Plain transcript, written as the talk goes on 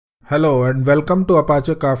Hello and welcome to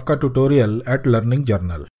Apache Kafka tutorial at Learning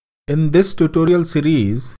Journal. In this tutorial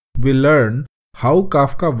series, we learn how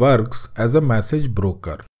Kafka works as a message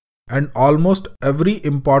broker and almost every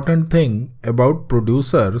important thing about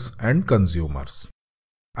producers and consumers.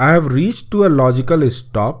 I have reached to a logical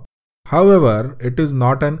stop, however, it is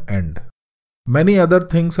not an end. Many other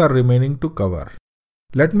things are remaining to cover.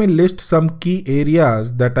 Let me list some key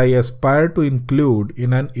areas that I aspire to include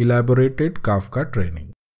in an elaborated Kafka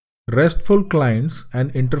training. RESTful clients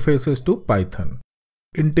and interfaces to Python,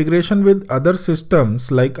 integration with other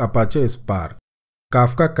systems like Apache Spark,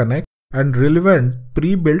 Kafka Connect and relevant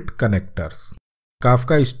pre-built connectors,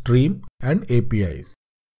 Kafka Stream and APIs,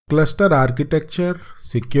 cluster architecture,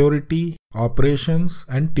 security, operations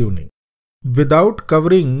and tuning. Without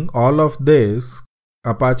covering all of this,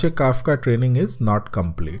 Apache Kafka training is not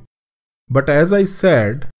complete. But as I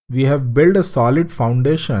said, we have built a solid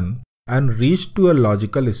foundation and reached to a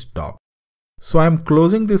logical stop. So I am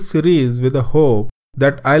closing this series with a hope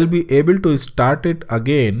that I'll be able to start it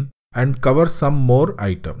again and cover some more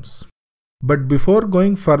items. But before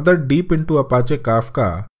going further deep into Apache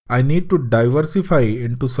Kafka, I need to diversify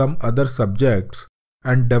into some other subjects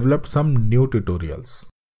and develop some new tutorials.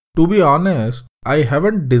 To be honest, I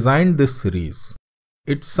haven't designed this series.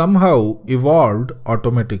 It somehow evolved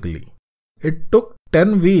automatically. It took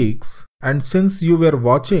 10 weeks, and since you were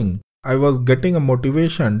watching, I was getting a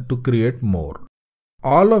motivation to create more.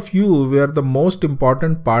 All of you were the most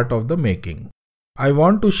important part of the making. I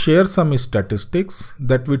want to share some statistics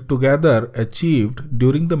that we together achieved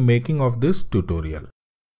during the making of this tutorial.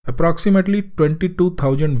 Approximately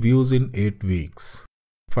 22,000 views in 8 weeks,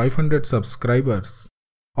 500 subscribers,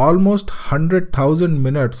 almost 100,000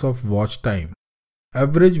 minutes of watch time.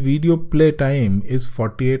 Average video play time is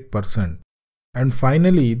 48%. And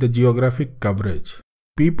finally, the geographic coverage.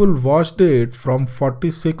 People watched it from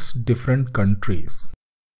 46 different countries.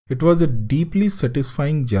 It was a deeply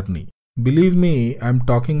satisfying journey. Believe me, I'm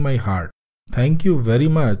talking my heart. Thank you very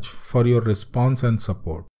much for your response and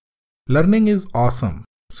support. Learning is awesome,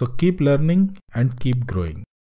 so keep learning and keep growing.